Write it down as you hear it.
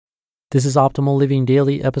This is Optimal Living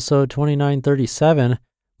Daily, episode 2937,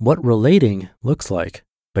 What Relating Looks Like,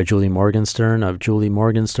 by Julie Morgenstern of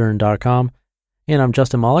juliemorgenstern.com. And I'm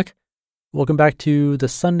Justin Malik. Welcome back to the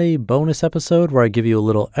Sunday bonus episode where I give you a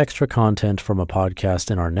little extra content from a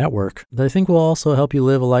podcast in our network that I think will also help you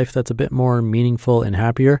live a life that's a bit more meaningful and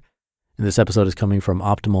happier. And this episode is coming from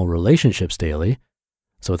Optimal Relationships Daily.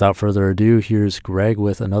 So without further ado, here's Greg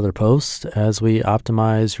with another post as we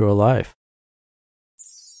optimize your life.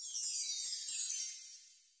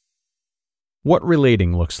 What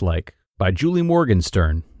Relating Looks Like, by Julie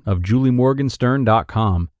Morgenstern of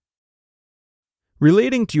juliemorgenstern.com.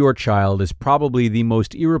 Relating to your child is probably the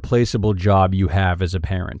most irreplaceable job you have as a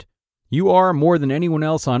parent. You are, more than anyone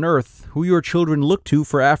else on earth, who your children look to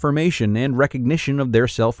for affirmation and recognition of their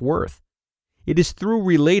self-worth. It is through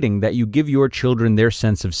relating that you give your children their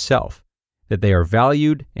sense of self, that they are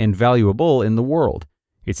valued and valuable in the world.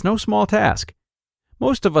 It's no small task.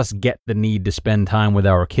 Most of us get the need to spend time with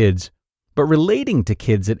our kids, but relating to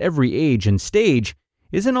kids at every age and stage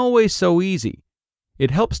isn't always so easy. It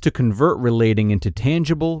helps to convert relating into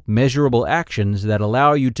tangible, measurable actions that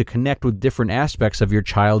allow you to connect with different aspects of your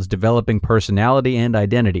child's developing personality and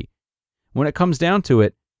identity. When it comes down to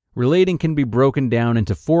it, relating can be broken down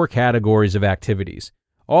into 4 categories of activities,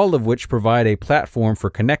 all of which provide a platform for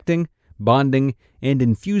connecting, bonding, and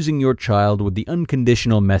infusing your child with the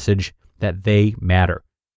unconditional message that they matter.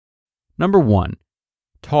 Number 1.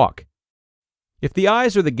 Talk. If the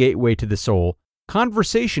eyes are the gateway to the soul,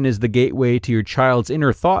 conversation is the gateway to your child's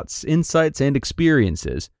inner thoughts, insights, and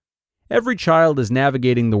experiences. Every child is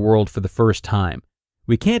navigating the world for the first time.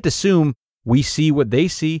 We can't assume we see what they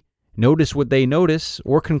see, notice what they notice,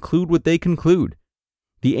 or conclude what they conclude.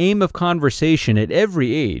 The aim of conversation at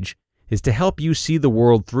every age is to help you see the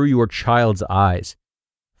world through your child's eyes.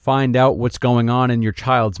 Find out what's going on in your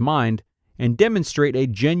child's mind and demonstrate a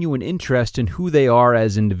genuine interest in who they are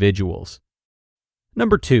as individuals.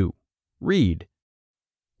 Number 2. Read.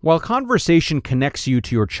 While conversation connects you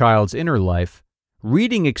to your child's inner life,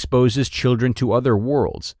 reading exposes children to other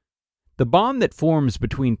worlds. The bond that forms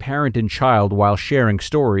between parent and child while sharing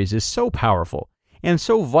stories is so powerful and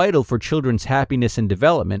so vital for children's happiness and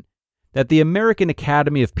development that the American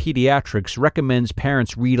Academy of Pediatrics recommends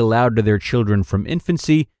parents read aloud to their children from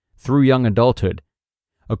infancy through young adulthood.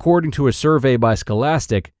 According to a survey by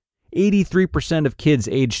Scholastic, 83% of kids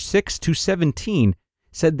aged 6 to 17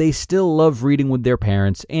 said they still love reading with their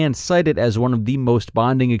parents and cite it as one of the most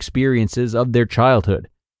bonding experiences of their childhood.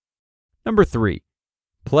 Number 3.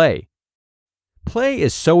 Play. Play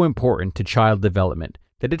is so important to child development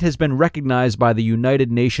that it has been recognized by the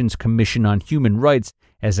United Nations Commission on Human Rights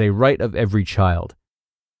as a right of every child.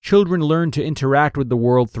 Children learn to interact with the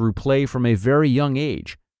world through play from a very young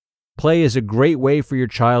age. Play is a great way for your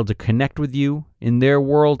child to connect with you in their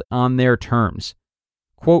world on their terms.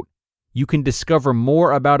 Quote, "You can discover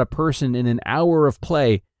more about a person in an hour of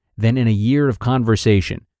play than in a year of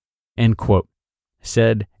conversation," end quote,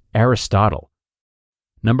 said Aristotle.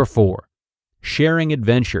 Number 4. Sharing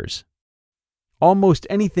adventures. Almost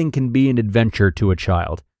anything can be an adventure to a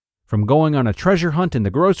child, from going on a treasure hunt in the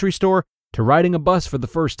grocery store to riding a bus for the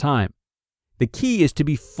first time. The key is to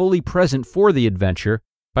be fully present for the adventure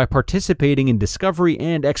by participating in discovery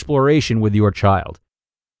and exploration with your child.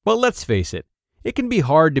 But let's face it, it can be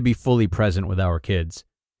hard to be fully present with our kids.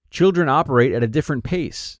 Children operate at a different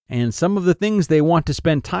pace, and some of the things they want to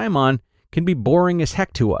spend time on can be boring as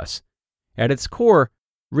heck to us. At its core,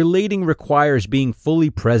 relating requires being fully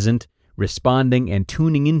present, responding, and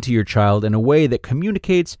tuning into your child in a way that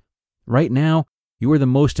communicates, "Right now, you are the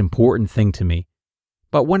most important thing to me."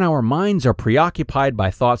 But when our minds are preoccupied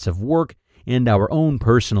by thoughts of work and our own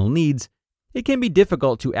personal needs, it can be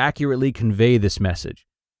difficult to accurately convey this message.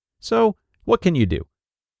 So, what can you do?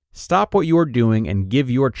 Stop what you're doing and give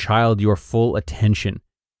your child your full attention.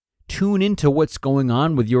 Tune into what's going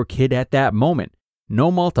on with your kid at that moment.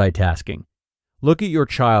 No multitasking. Look at your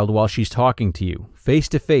child while she's talking to you,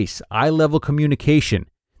 face-to-face, eye-level communication.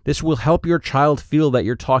 This will help your child feel that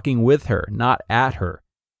you're talking with her, not at her.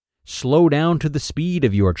 Slow down to the speed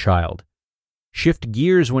of your child. Shift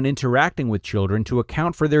gears when interacting with children to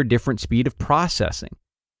account for their different speed of processing.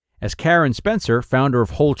 As Karen Spencer, founder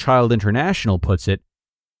of Whole Child International, puts it,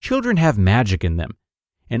 children have magic in them,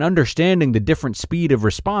 and understanding the different speed of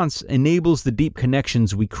response enables the deep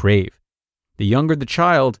connections we crave. The younger the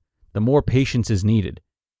child, the more patience is needed.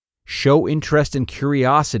 Show interest and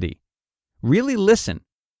curiosity. Really listen.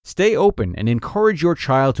 Stay open and encourage your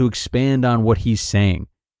child to expand on what he's saying.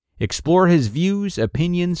 Explore his views,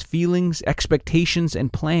 opinions, feelings, expectations,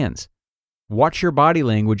 and plans. Watch your body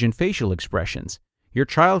language and facial expressions. Your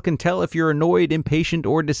child can tell if you're annoyed, impatient,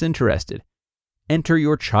 or disinterested. Enter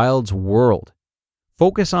your child's world.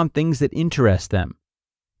 Focus on things that interest them.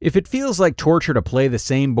 If it feels like torture to play the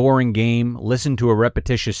same boring game, listen to a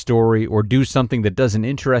repetitious story, or do something that doesn't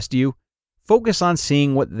interest you, focus on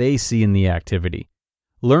seeing what they see in the activity.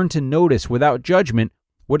 Learn to notice without judgment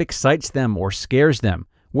what excites them or scares them,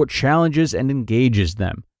 what challenges and engages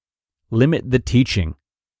them. Limit the teaching.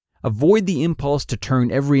 Avoid the impulse to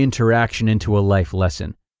turn every interaction into a life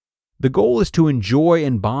lesson. The goal is to enjoy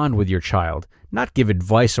and bond with your child, not give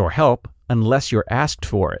advice or help unless you're asked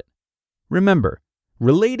for it. Remember,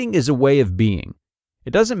 relating is a way of being.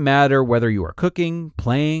 It doesn't matter whether you are cooking,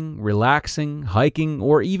 playing, relaxing, hiking,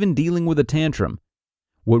 or even dealing with a tantrum.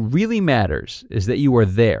 What really matters is that you are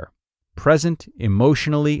there, present,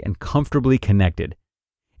 emotionally, and comfortably connected.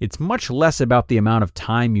 It's much less about the amount of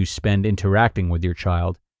time you spend interacting with your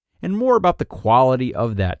child, and more about the quality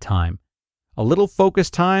of that time. A little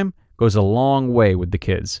focused time goes a long way with the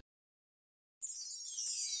kids.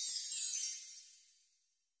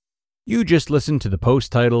 You just listened to the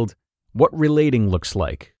post titled, What Relating Looks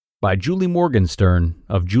Like, by Julie Morgenstern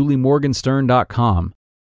of juliemorgenstern.com.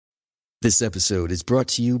 This episode is brought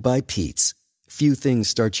to you by Pete's. Few things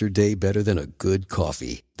start your day better than a good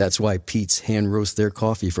coffee. That's why Pete's hand roasts their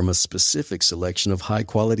coffee from a specific selection of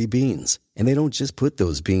high-quality beans. And they don't just put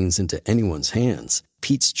those beans into anyone's hands.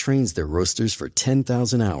 Pete's trains their roasters for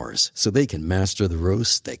 10,000 hours so they can master the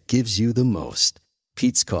roast that gives you the most.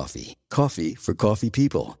 Pete's Coffee. Coffee for coffee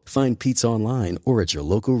people. Find Pete's online or at your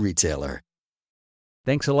local retailer.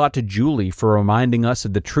 Thanks a lot to Julie for reminding us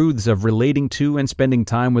of the truths of relating to and spending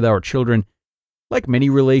time with our children. Like many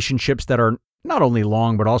relationships that are not only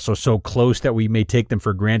long but also so close that we may take them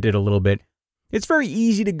for granted a little bit, it's very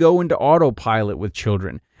easy to go into autopilot with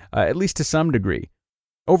children, at least to some degree.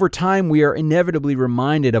 Over time, we are inevitably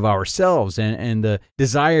reminded of ourselves and the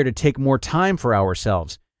desire to take more time for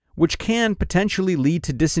ourselves, which can potentially lead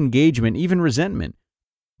to disengagement, even resentment.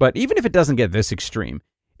 But even if it doesn't get this extreme,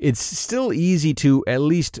 it's still easy to at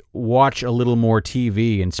least watch a little more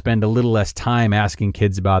TV and spend a little less time asking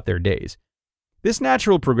kids about their days. This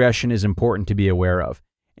natural progression is important to be aware of,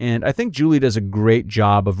 and I think Julie does a great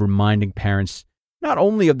job of reminding parents not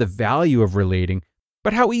only of the value of relating,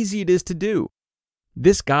 but how easy it is to do.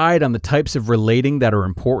 This guide on the types of relating that are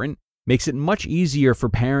important makes it much easier for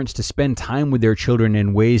parents to spend time with their children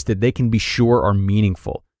in ways that they can be sure are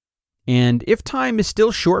meaningful. And if time is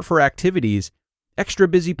still short for activities, extra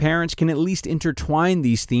busy parents can at least intertwine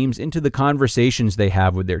these themes into the conversations they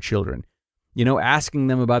have with their children. Asking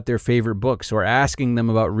them about their favorite books or asking them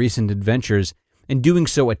about recent adventures and doing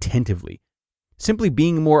so attentively. Simply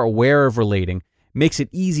being more aware of relating makes it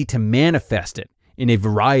easy to manifest it in a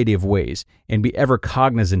variety of ways and be ever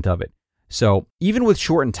cognizant of it. So even with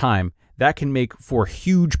shortened time, that can make for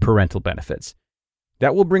huge parental benefits.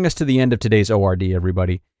 That will bring us to the end of today's ORD,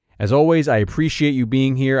 everybody. As always, I appreciate you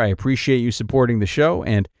being here. I appreciate you supporting the show,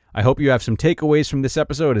 and I hope you have some takeaways from this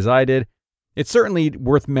episode as I did. It's certainly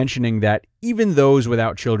worth mentioning that even those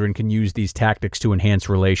without children can use these tactics to enhance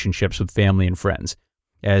relationships with family and friends,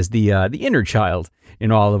 as the inner child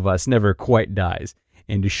in all of us never quite dies,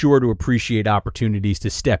 and is sure to appreciate opportunities to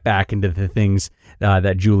step back into the things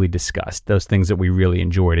that Julie discussed, those things that we really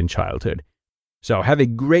enjoyed in childhood. So have a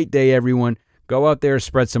great day, everyone. Go out there,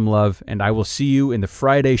 spread some love, and I will see you in the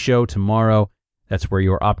Friday show tomorrow. That's where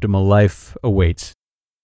your optimal life awaits.